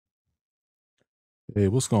Hey,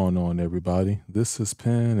 what's going on, everybody? This is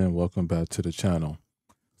Penn, and welcome back to the channel.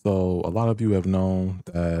 So, a lot of you have known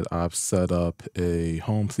that I've set up a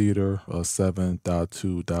home theater, a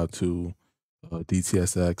 7.2.2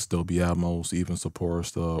 DTSX, Dolby Atmos, even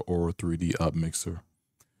supports the Aura 3D up mixer.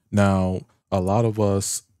 Now, a lot of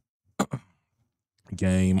us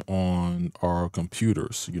game on our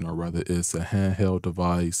computers, whether it's a handheld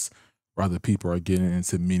device, whether people are getting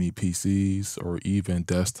into mini PCs or even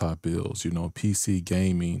desktop builds. PC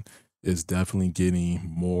gaming is definitely getting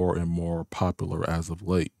more and more popular as of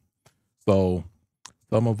late. So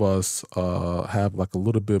some of us have like a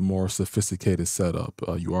little bit more sophisticated setup.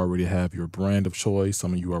 You already have your brand of choice.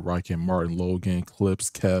 Some of you are rocking Martin Logan, Clips,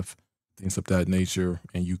 Kef, things of that nature.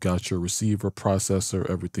 And you got your receiver, processor,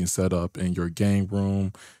 everything set up in your game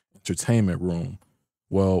room, entertainment room.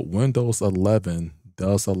 Well, Windows 11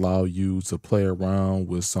 does allow you to play around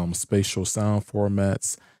with some spatial sound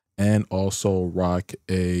formats and also rock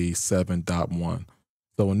a 7.1.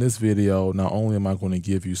 So in this video, not only am I going to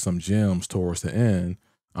give you some gems towards the end,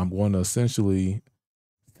 I'm going to essentially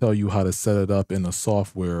tell you how to set it up in the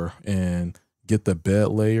software and get the bed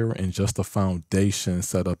layer and just the foundation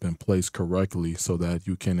set up in place correctly so that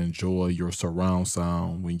you can enjoy your surround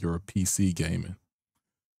sound when you're PC gaming.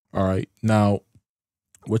 All right. Now,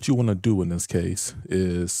 what you want to do in this case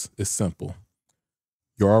is simple.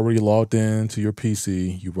 You're already logged into your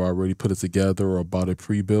PC. You've already put it together or bought it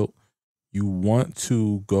pre-built. You want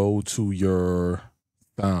to go to your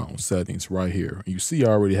sound settings right here. You see I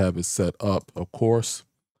already have it set up, of course,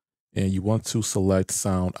 and you want to select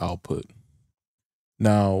sound output.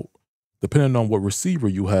 Now, depending on what receiver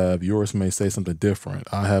you have, yours may say something different.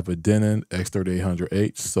 I have a Denon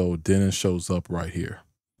X3800H, so Denon shows up right here.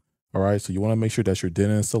 All right, so you want to make sure that your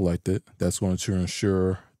Denon is selected. That's going to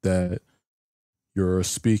ensure that your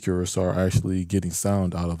speakers are actually getting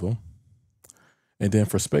sound out of them. And then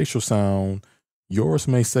for spatial sound, yours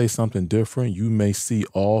may say something different. You may see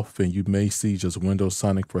off and you may see just Windows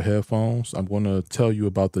Sonic for headphones. I'm going to tell you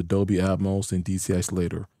about the Dolby Atmos and DTX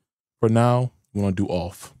later. For now, we want to do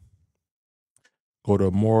off. Go to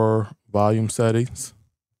more volume settings.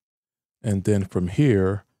 And then from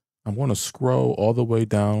here, I'm going to scroll all the way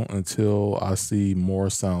down until I see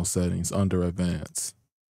more sound settings under advanced.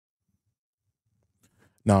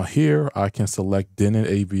 Now here I can select Denon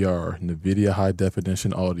AVR, NVIDIA High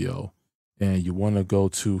Definition Audio, and you want to go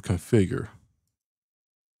to Configure.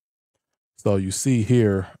 So you see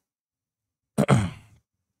here,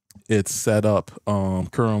 it's set up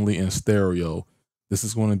currently in stereo. This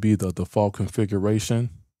is going to be the default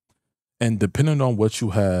configuration. And depending on what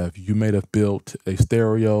you have, you may have built a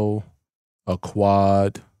stereo, a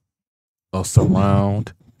quad, a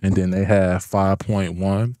surround, and then they have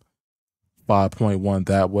 5.1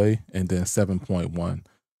 that way, and then 7.1.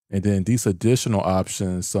 And then these additional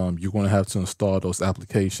options, you're going to have to install those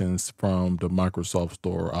applications from the Microsoft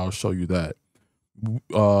Store. I'll show you that.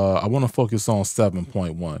 I want to focus on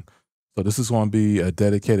 7.1. So this is going to be a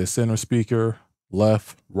dedicated center speaker,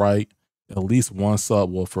 left, right, at least one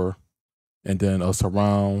subwoofer, and then a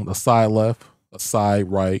surround, a side left, a side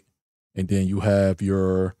right, and then you have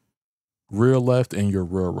your rear left and your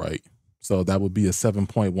rear right. So that would be a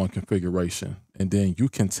 7.1 configuration. And then you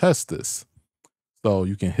can test this. So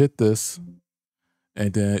you can hit this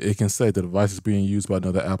and then it can say the device is being used by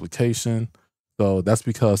another application. So that's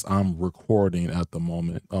because I'm recording at the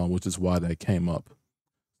moment, which is why that came up.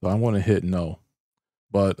 So I'm going to hit no.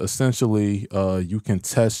 But essentially, you can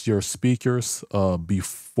test your speakers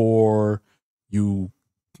before you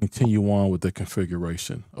continue on with the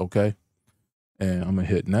configuration. Okay. And I'm going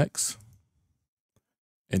to hit next.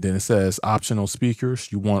 And then it says optional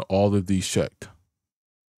speakers. You want all of these checked.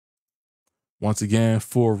 Once again,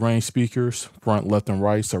 full range speakers, front, left, and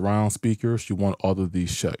right, surround speakers. You want all of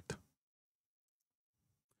these checked.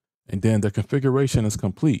 And then the configuration is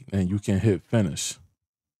complete and you can hit finish.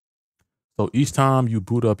 So each time you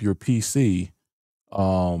boot up your PC,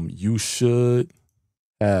 you should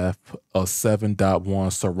have a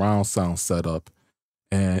 7.1 surround sound setup.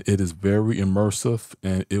 And it is very immersive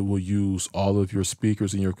and it will use all of your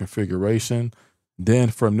speakers in your configuration. Then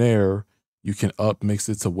from there, you can up mix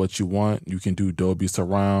it to what you want. You can do Dolby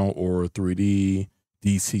Surround or 3D,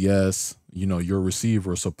 DTS, your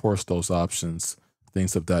receiver supports those options,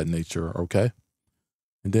 things of that nature, okay?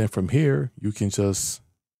 And then from here, you can just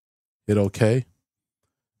hit okay.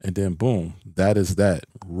 And then boom, that is that.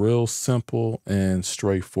 Real simple and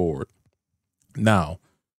straightforward. Now,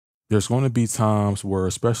 there's going to be times where,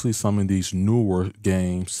 especially some of these newer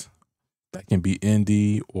games that can be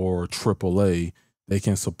indie or AAA, they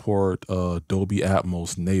can support Dolby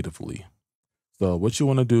Atmos natively. So what you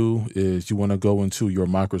want to do is you want to go into your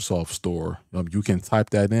Microsoft store. You can type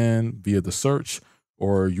that in via the search,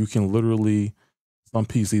 or you can literally, some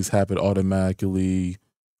PCs have it automatically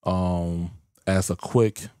um, as a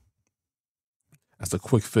quick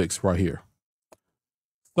fix right here.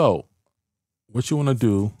 So what you want to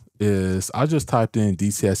do is I just typed in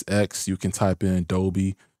DTSX. You can type in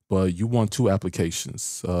Dolby, but you want two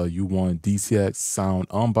applications. You want DTX Sound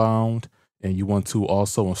Unbound, and you want to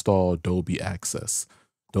also install Dolby Access.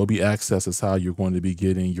 Dolby Access is how you're going to be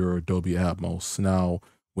getting your Dolby Atmos. Now,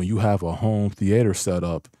 when you have a home theater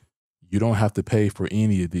setup, you don't have to pay for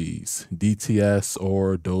any of these. DTS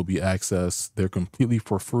or Dolby Access, they're completely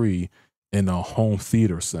for free in a home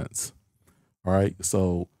theater sense. All right,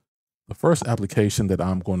 so the first application that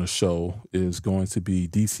I'm going to show is going to be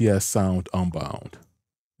DTS Sound Unbound.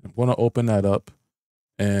 I'm going to open that up,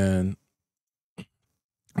 and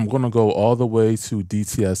I'm going to go all the way to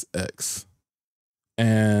DTSX.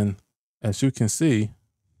 And as you can see,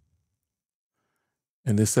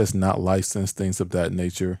 and this says not licensed, things of that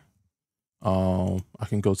nature. I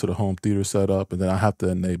can go to the home theater setup, and then I have to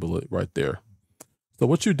enable it right there. So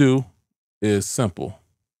what you do is simple.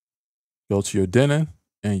 Go to your Denon,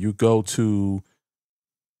 and you go to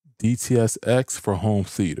DTSX for home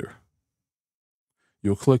theater.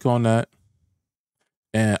 You'll click on that.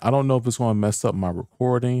 And I don't know if it's going to mess up my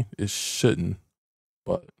recording. It shouldn't,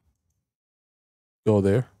 but go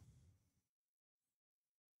there.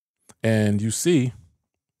 And you see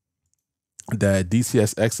that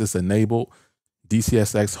DTSX is enabled.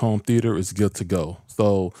 DTSX home theater is good to go.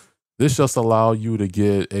 So this just allows you to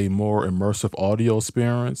get a more immersive audio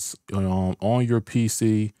experience on your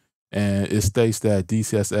PC. And it states that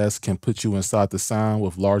DTSS can put you inside the sound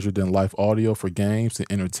with larger than life audio for games and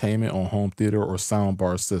entertainment on home theater or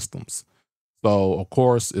soundbar systems. So of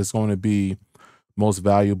course it's going to be most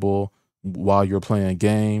valuable while you're playing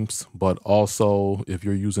games, but also if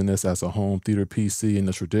you're using this as a home theater PC in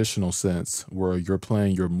the traditional sense where you're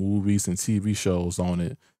playing your movies and TV shows on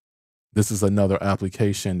it, this is another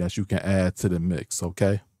application that you can add to the mix,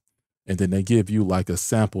 okay? And then they give you like a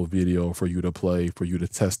sample video for you to play, for you to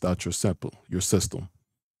test out your system.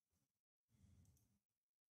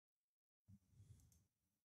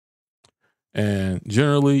 And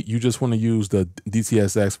generally, you just want to use the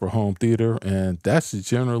DTSX for home theater, and that's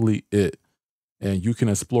generally it. And you can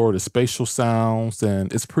explore the spatial sounds,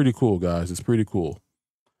 and it's pretty cool, guys. It's pretty cool.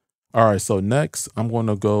 All right, so next, I'm going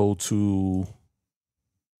to go to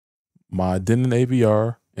my Denon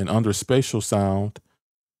AVR, and under spatial sound,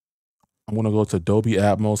 I'm going to go to Dolby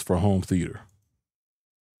Atmos for home theater.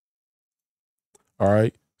 All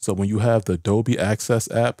right, so when you have the Dolby Access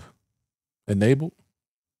app enabled,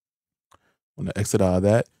 I'm going to exit out of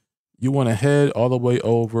that. You want to head all the way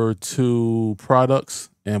over to products,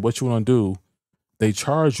 and what you want to do, they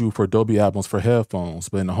charge you for Dolby Atmos for headphones,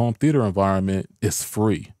 but in the home theater environment, it's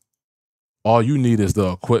free. All you need is the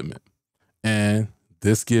equipment, and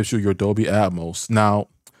this gives you your Dolby Atmos. Now,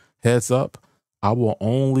 heads up, I will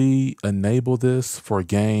only enable this for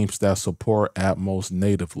games that support Atmos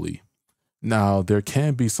natively. Now, there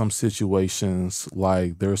can be some situations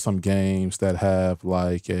like there's some games that have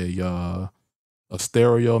like a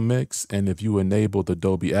stereo mix, and if you enable the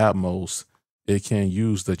Dolby Atmos, it can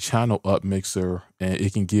use the channel up mixer, and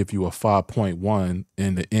it can give you a 5.1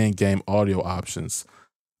 in the in-game audio options.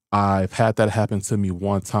 I've had that happen to me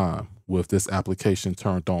one time with this application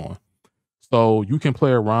turned on. So you can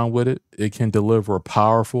play around with it. It can deliver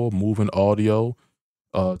powerful moving audio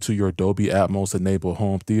to your Dolby Atmos enabled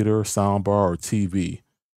home theater, soundbar, or TV.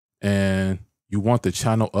 And you want the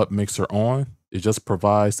channel up mixer on. It just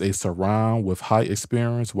provides a surround with high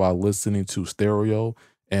experience while listening to stereo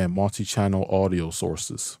and multi-channel audio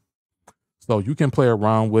sources. So you can play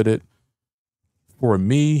around with it. For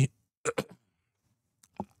me,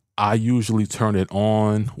 I usually turn it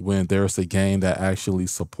on when there's a game that actually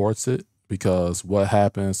supports it, because what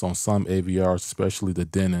happens on some AVRs, especially the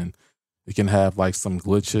Denon, it can have like some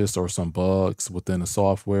glitches or some bugs within the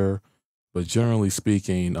software. But generally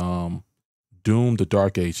speaking, Doom the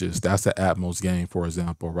Dark Ages, that's an Atmos game, for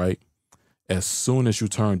example, right? As soon as you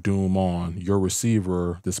turn Doom on, your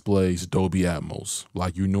receiver displays Dolby Atmos,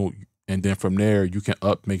 like, you know, and then from there, you can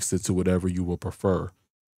up mix it to whatever you will prefer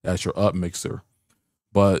as your up mixer.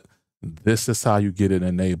 But this is how you get it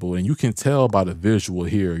enabled. And you can tell by the visual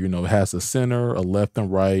here, you know, it has a center, a left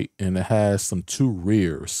and right, and it has some two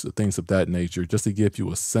rears, things of that nature, just to give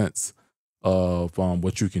you a sense of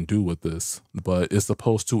what you can do with this. But it's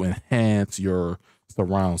supposed to enhance your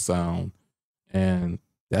surround sound. And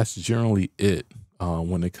that's generally it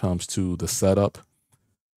when it comes to the setup.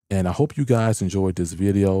 And I hope you guys enjoyed this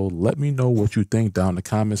video. Let me know what you think down in the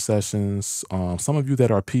comment sections. Some of you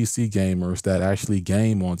that are PC gamers that actually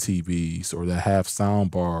game on TVs or that have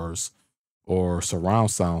sound bars or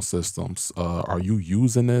surround sound systems, are you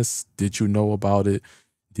using this? Did you know about it?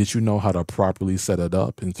 Did you know how to properly set it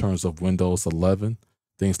up in terms of Windows 11?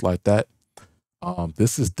 Things like that.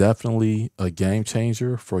 This is definitely a game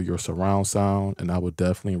changer for your surround sound, and I would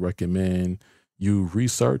definitely recommend you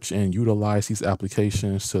research and utilize these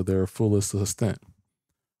applications to their fullest extent.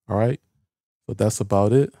 All right, so that's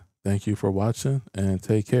about it. Thank you for watching and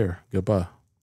take care. Goodbye.